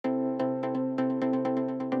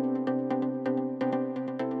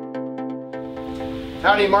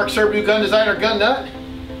Howdy, Mark Serbu, gun designer, gun nut.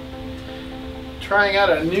 Trying out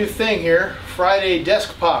a new thing here, Friday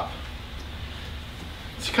Desk Pop.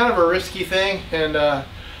 It's kind of a risky thing, and I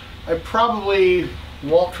probably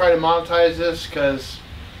won't try to monetize this because,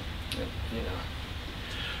 you know.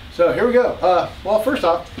 So here we go. Well, first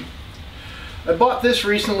off, I bought this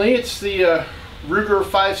recently. It's the Ruger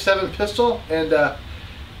 5.7 pistol, and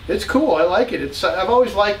it's cool. I like it. I've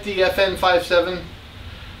always liked the FN 5.7,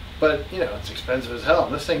 but you know, it's expensive as hell.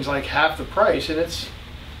 This thing's like half the price, and it's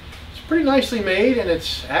pretty nicely made, and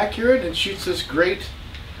it's accurate and shoots this great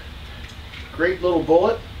little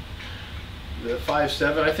bullet. The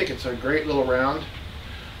 5.7, I think it's a great little round.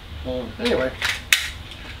 Anyway,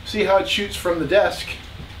 see how it shoots from the desk.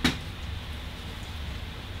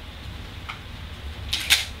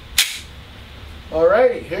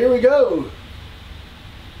 Alrighty, here we go.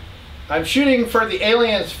 I'm shooting for the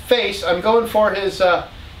alien's face. I'm going for his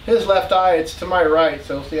left eye. It's to my right,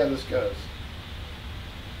 so we'll see how this goes.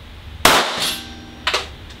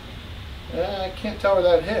 I can't tell where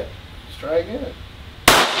that hit. Let's try again.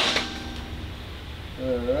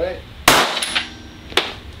 Alright.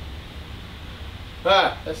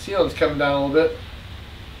 That ceiling's coming down a little bit.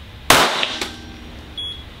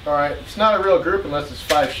 Alright, it's not a real group unless it's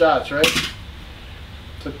 5 shots, right?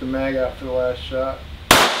 Took the mag out for the last shot.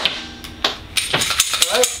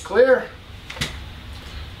 Alright, clear.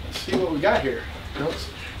 Let's see what we got here. Let's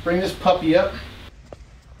bring this puppy up.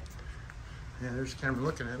 Yeah, there's the camera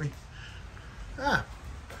looking at me.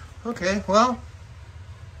 Okay, well,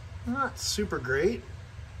 not super great.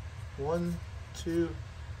 1, 2,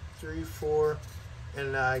 3, 4,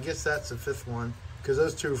 and I guess that's the 5th one, because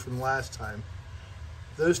those 2 are from last time.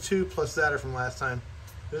 Those 2 plus that are from last time.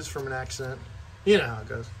 This is from an accident. You know how it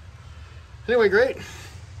goes. Anyway, great.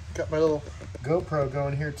 Got my little GoPro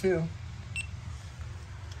going here too.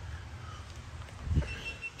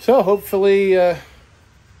 So hopefully you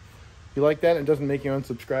like that and it doesn't make you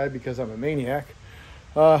unsubscribe because I'm a maniac.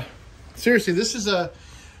 Seriously, this is a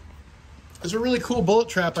really cool bullet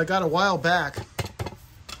trap I got a while back,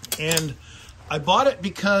 and I bought it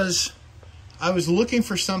because I was looking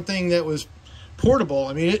for something that was portable.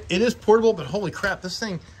 I mean, it is portable, but holy crap, this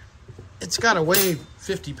thing, it's got to weigh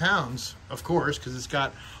 50 pounds, of course, because it's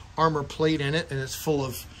got armor plate in it and it's full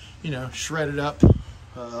of, you know, shredded up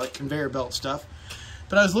like conveyor belt stuff.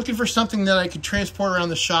 But I was looking for something that I could transport around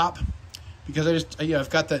the shop because I've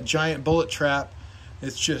got that giant bullet trap.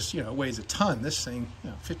 It's just, you know, it weighs a ton. This thing, you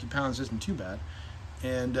know, 50 pounds isn't too bad.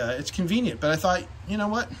 And it's convenient. But I thought, you know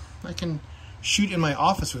what? I can shoot in my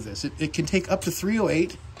office with this. It can take up to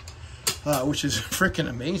 308, which is freaking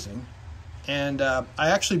amazing. And I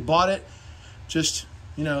actually bought it just,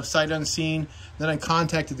 you know, sight unseen. Then I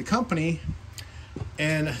contacted the company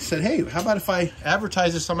and I said, hey, how about if I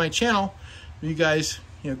advertise this on my channel? You guys,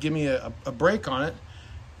 you know, give me a break on it.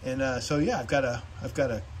 And so yeah, I've got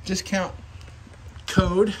a discount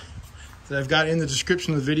code that I've got in the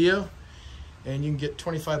description of the video, and you can get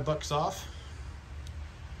 25 bucks off.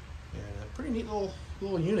 And pretty neat little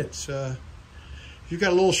units. If you've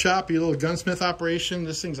got a little shop, your little gunsmith operation,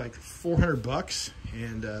 this thing's like 400 bucks,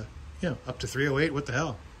 and you know, up to 308. What the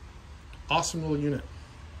hell? Awesome little unit.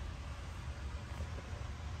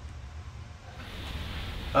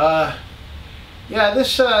 Yeah,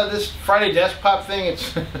 this Friday Desk Pop thing, it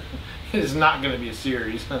is not going to be a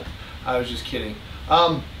series. I was just kidding.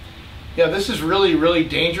 Yeah, this is really, really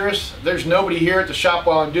dangerous. There's nobody here at the shop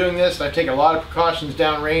while I'm doing this. I take a lot of precautions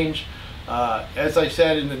downrange. As I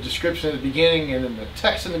said in the description at the beginning and in the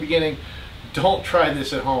text in the beginning, don't try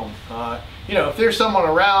this at home. You know, if there's someone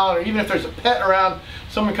around, or even if there's a pet around,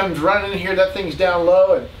 someone comes running in here, that thing's down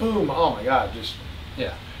low, and boom, oh my God, just,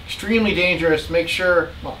 yeah, extremely dangerous. Make sure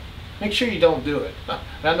you don't do it.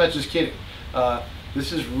 And I'm not just kidding.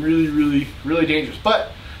 This is really, really, really dangerous.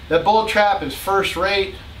 But that bullet trap is first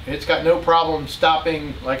rate. It's got no problem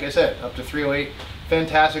stopping, like I said, up to 308.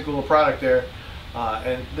 Fantastic little product there.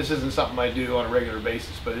 And this isn't something I do on a regular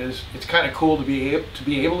basis, but it's kind of cool to be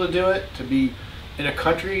able to do it, to be in a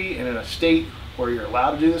country and in a state where you're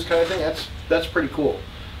allowed to do this kind of thing. That's pretty cool.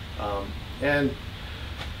 And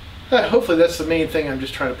hopefully that's the main thing I'm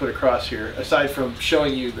just trying to put across here, aside from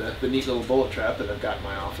showing you the neat little bullet trap that I've got in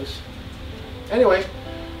my office. Anyway,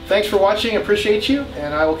 thanks for watching. I appreciate you,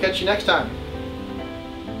 and I will catch you next time.